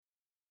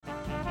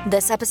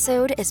This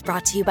episode is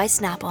brought to you by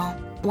Snapple.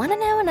 Want to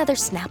know another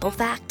Snapple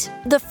fact?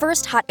 The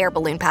first hot air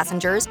balloon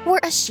passengers were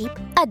a sheep,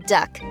 a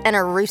duck, and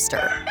a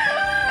rooster.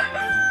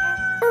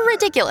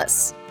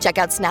 Ridiculous. Check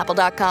out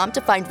Snapple.com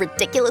to find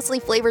ridiculously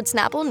flavored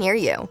Snapple near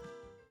you.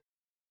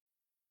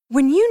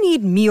 When you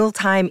need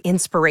mealtime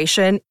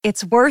inspiration,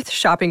 it's worth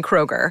shopping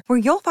Kroger, where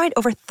you'll find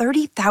over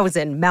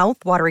 30,000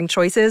 mouth-watering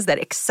choices that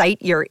excite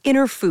your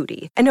inner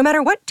foodie. And no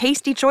matter what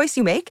tasty choice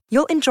you make,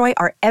 you'll enjoy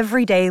our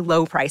everyday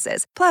low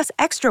prices, plus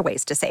extra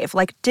ways to save,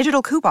 like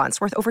digital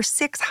coupons worth over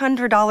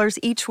 $600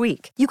 each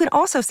week. You can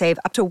also save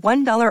up to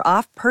 $1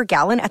 off per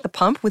gallon at the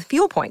pump with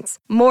fuel points.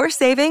 More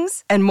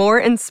savings and more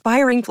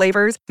inspiring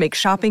flavors make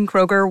shopping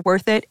Kroger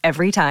worth it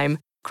every time.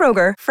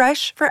 Kroger,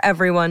 fresh for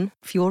everyone.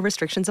 Fuel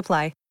restrictions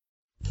apply.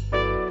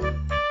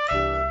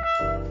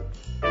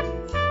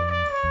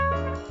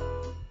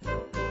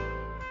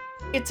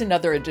 It's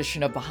another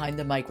edition of Behind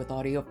the Mic with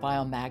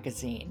AudioFile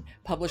Magazine.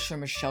 Publisher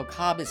Michelle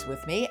Cobb is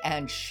with me,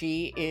 and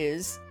she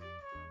is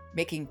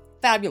making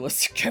fabulous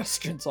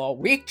suggestions all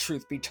week,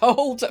 truth be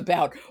told,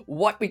 about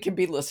what we can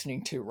be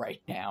listening to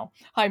right now.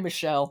 Hi,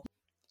 Michelle.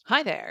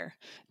 Hi there.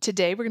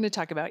 Today we're going to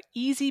talk about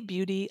Easy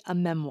Beauty, a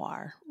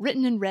memoir,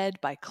 written and read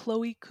by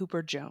Chloe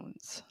Cooper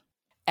Jones.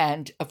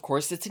 And, of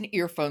course, it's an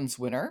Earphones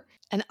winner.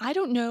 And I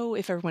don't know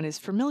if everyone is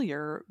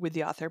familiar with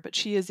the author, but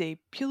she is a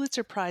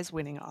Pulitzer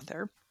Prize-winning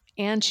author,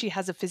 and she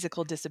has a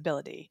physical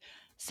disability,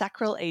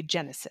 sacral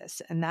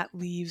agenesis, and that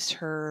leaves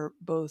her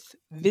both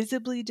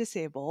visibly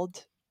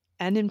disabled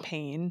and in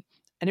pain,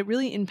 and it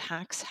really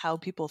impacts how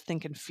people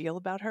think and feel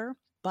about her,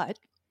 but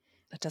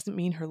that doesn't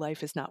mean her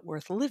life is not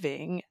worth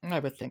living. I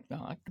would think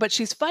not. But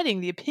she's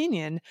fighting the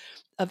opinion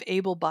of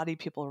able-bodied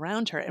people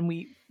around her, and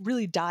we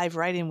really dive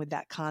right in with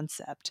that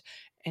concept,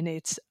 and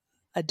it's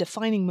a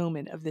defining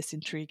moment of this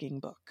intriguing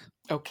book.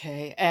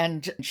 Okay,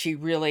 and she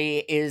really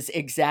is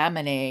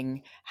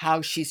examining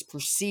how she's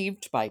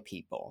perceived by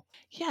people.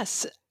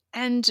 Yes,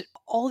 and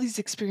all these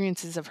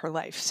experiences of her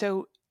life.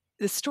 So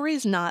the story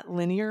is not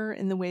linear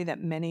in the way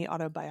that many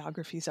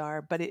autobiographies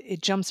are, but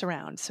it jumps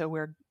around. So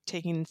we're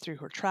taking through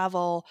her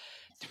travel,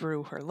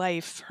 through her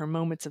life, her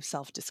moments of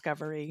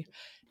self-discovery.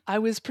 I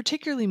was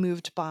particularly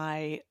moved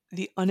by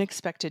the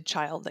unexpected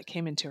child that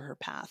came into her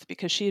path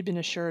because she had been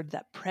assured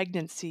that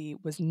pregnancy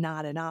was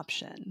not an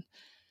option.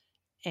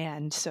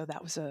 And so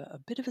that was a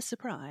bit of a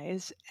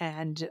surprise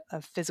and a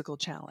physical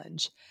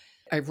challenge.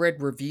 I've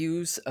read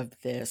reviews of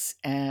this,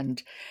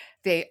 and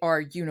they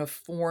are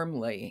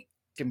uniformly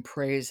in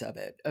praise of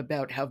it,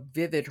 about how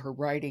vivid her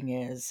writing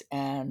is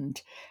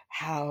and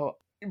how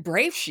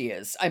brave she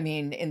is. I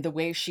mean, in the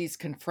way she's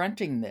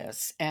confronting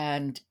this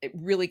and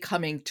really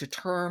coming to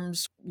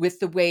terms with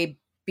the way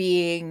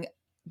being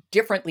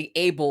differently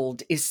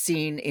abled is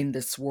seen in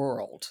this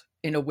world,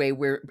 in a way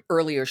where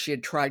earlier she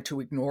had tried to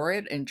ignore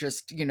it and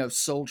just,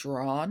 soldier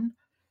on.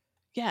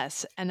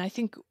 Yes, and I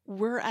think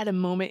we're at a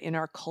moment in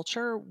our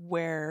culture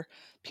where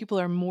people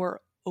are more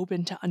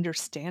open to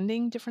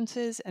understanding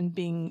differences and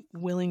being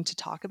willing to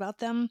talk about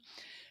them.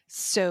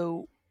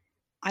 So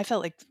I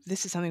felt like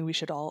this is something we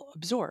should all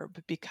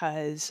absorb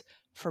because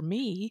for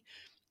me,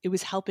 it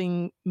was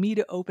helping me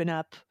to open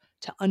up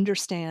to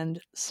understand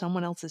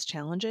someone else's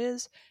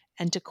challenges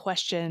and to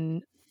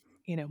question,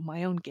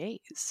 my own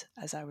gaze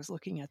as I was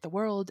looking at the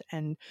world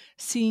and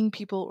seeing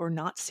people or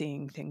not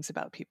seeing things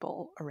about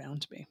people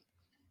around me.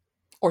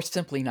 Or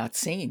simply not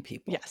seeing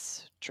people.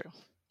 Yes, true.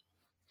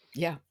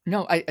 Yeah,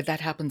 no,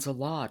 that happens a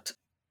lot.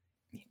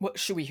 What,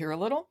 should we hear a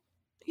little?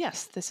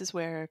 Yes, this is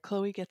where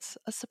Chloe gets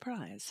a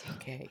surprise.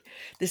 Okay.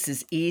 This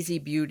is Easy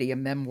Beauty, a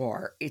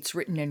memoir. It's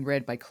written and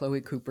read by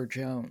Chloe Cooper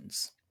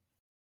Jones.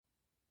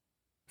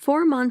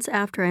 4 months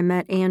after I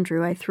met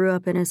Andrew, I threw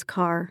up in his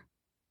car.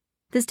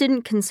 This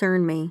didn't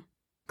concern me.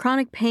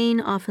 Chronic pain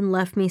often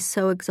left me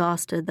so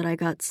exhausted that I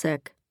got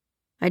sick.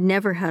 I'd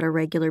never had a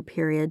regular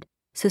period,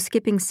 so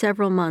skipping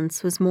several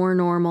months was more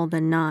normal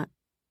than not.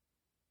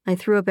 I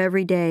threw up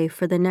every day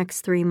for the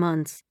next 3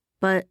 months,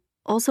 but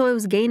also I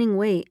was gaining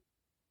weight.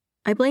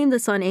 I blamed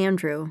this on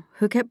Andrew,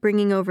 who kept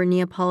bringing over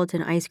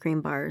Neapolitan ice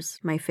cream bars,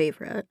 my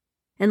favorite,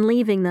 and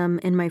leaving them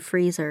in my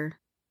freezer.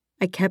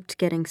 I kept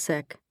getting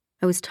sick.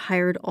 I was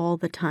tired all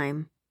the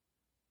time.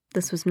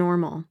 This was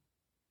normal.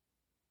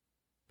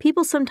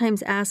 People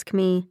sometimes ask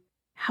me,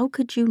 how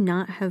could you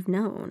not have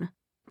known?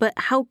 But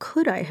how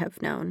could I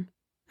have known?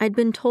 I'd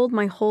been told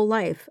my whole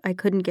life I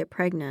couldn't get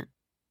pregnant.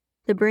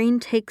 The brain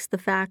takes the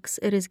facts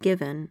it is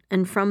given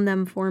and from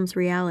them forms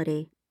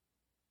reality.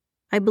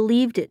 I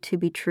believed it to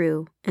be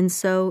true, and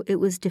so it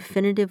was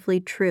definitively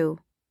true.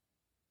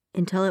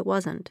 Until it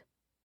wasn't.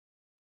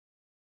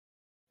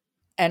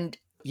 And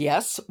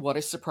yes, what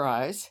a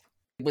surprise.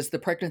 Was the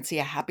pregnancy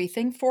a happy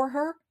thing for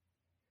her?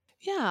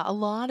 Yeah, a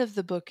lot of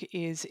the book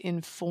is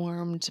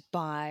informed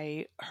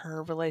by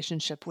her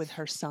relationship with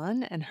her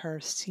son and her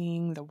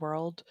seeing the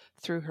world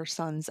through her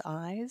son's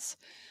eyes.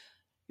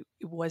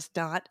 It was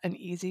not an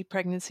easy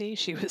pregnancy.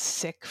 She was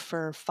sick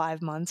for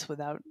 5 months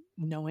without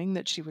knowing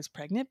that she was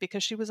pregnant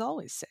because she was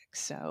always sick.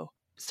 So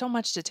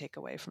much to take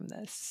away from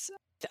this.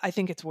 I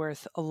think it's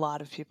worth a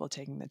lot of people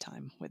taking the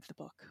time with the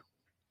book.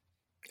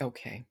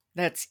 Okay,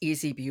 that's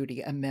Easy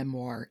Beauty, a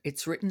memoir.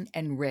 It's written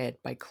and read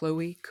by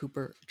Chloe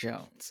Cooper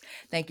Jones.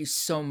 Thank you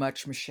so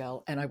much,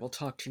 Michelle, and I will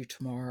talk to you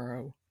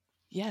tomorrow.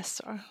 Yes,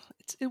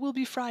 it will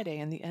be Friday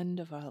and the end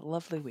of a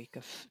lovely week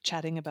of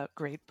chatting about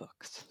great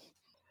books.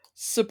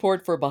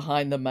 Support for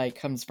Behind the Mic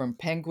comes from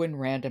Penguin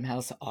Random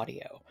House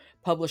Audio,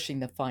 publishing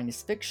the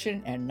finest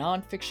fiction and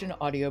nonfiction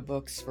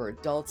audiobooks for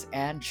adults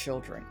and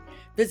children.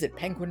 Visit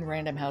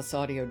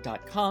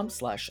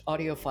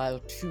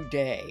penguinrandomhouseaudio.com/audiophile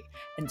today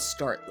and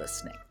start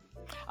listening.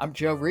 I'm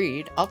Jo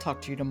Reed. I'll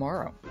talk to you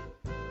tomorrow.